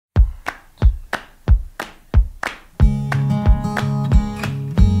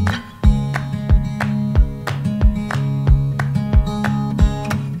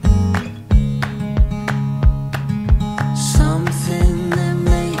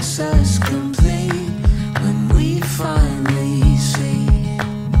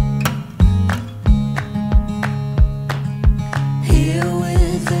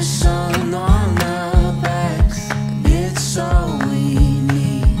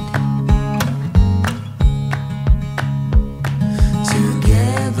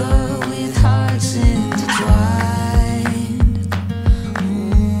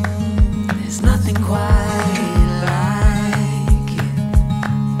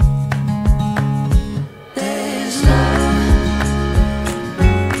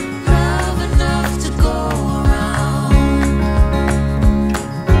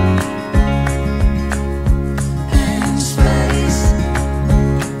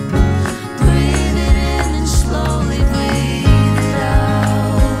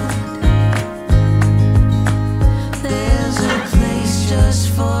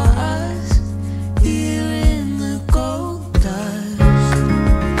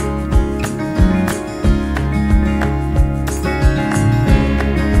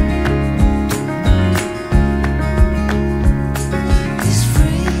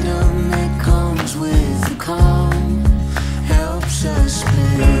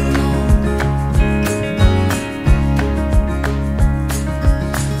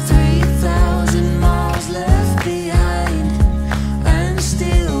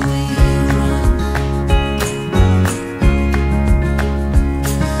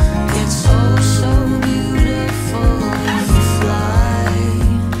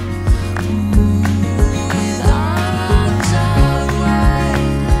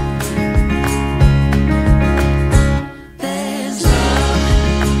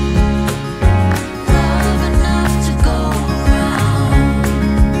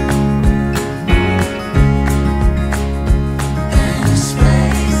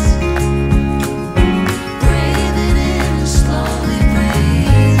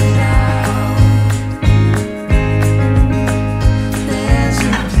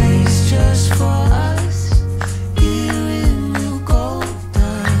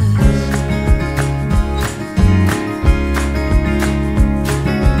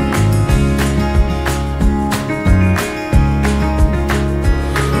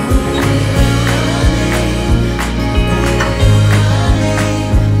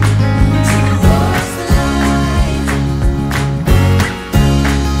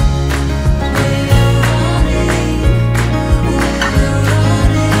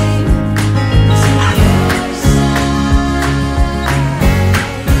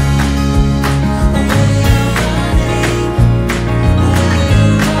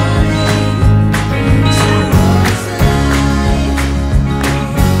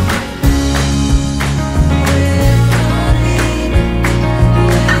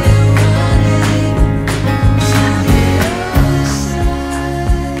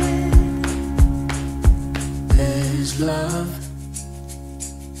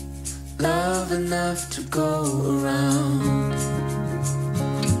have enough to go around.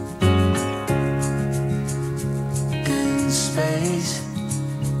 In space,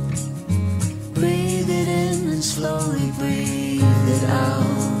 breathe it in and slowly breathe it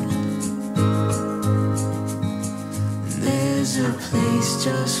out. There's a place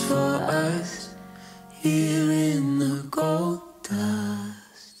just for us here in the gold dust.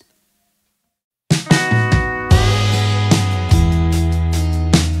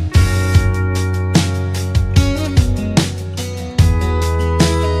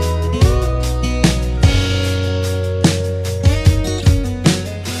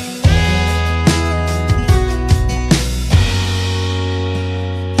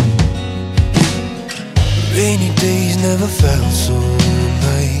 Rainy days never felt so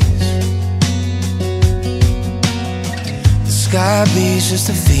nice. The sky bleeds just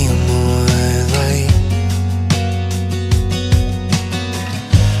to feel more light.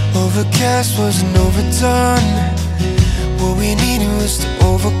 Overcast wasn't overdone. What we needed was to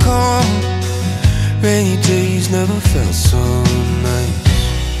overcome. Rainy days never felt so nice.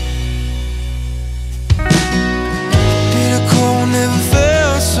 Bitter cold never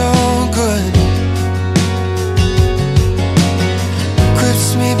felt so good. Grips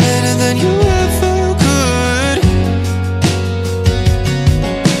me better than you ever could.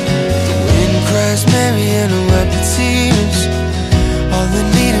 The wind cries merry and I wipe the tears. All I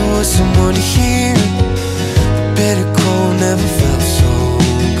needed was someone to hear. The bitter cold never felt so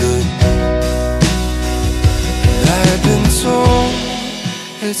good. I've been told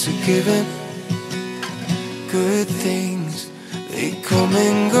it's a given. Good things, they come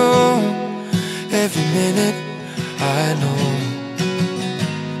and go. Every minute I know.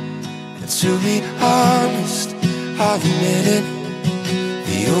 To be honest, I'll admit it.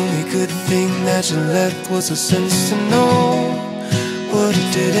 The only good thing that you left was a sense to know what I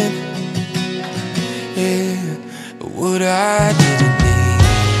didn't. Yeah, what I didn't need.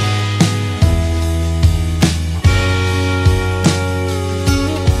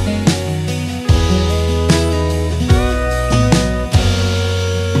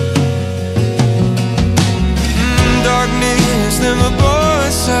 Darkness never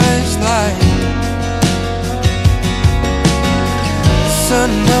brought such light. The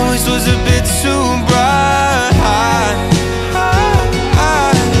sun always was a bit too bright.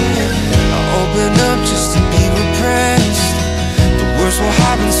 I open up just to be repressed. The worst will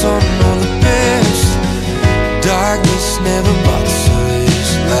happen, so I know the best. Darkness never brought such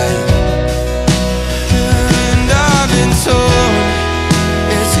light. And I've been told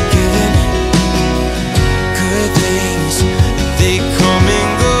it's a given. Good things, they come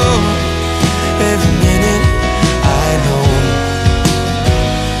and go. Every minute I know.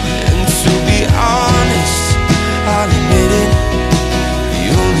 And to be honest, I'll admit it. The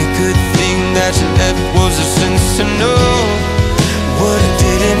only good thing that you left was a sense to know what I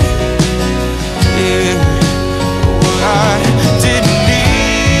didn't. Yeah, what I didn't need.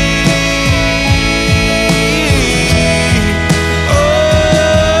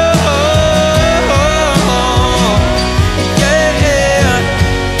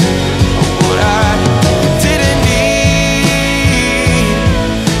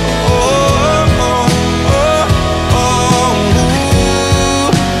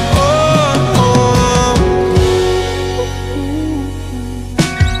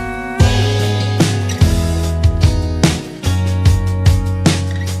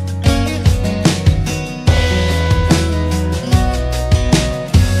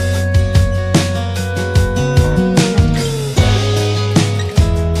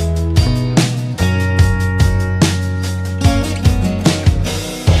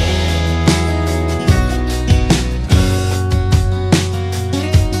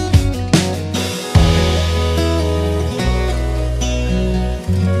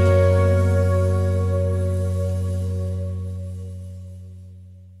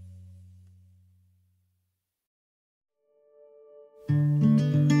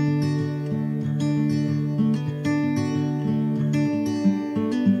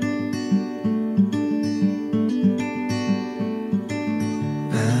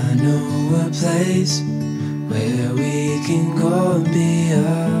 Place where we can go and be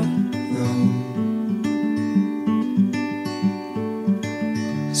alone.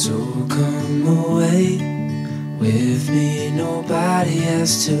 So come away with me, nobody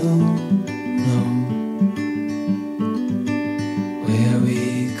has to know where we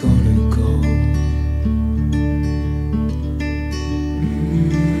gonna go.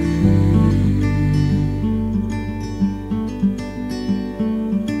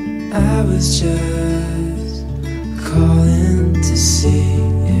 I was just calling to see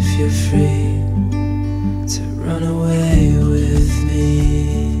if you're free. run away with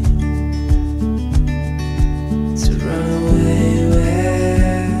me, to run away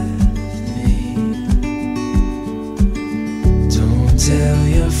with me. Don't tell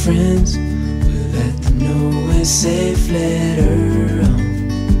your friends, we'll let them know we're safe later on.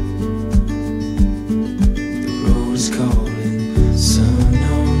 The road is calling, sun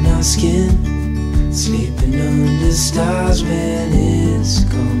on our skin, sleeping under stars when it's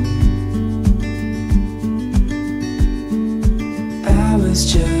gone. I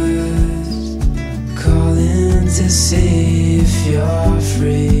was just calling to see if you're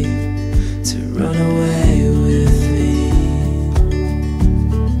free.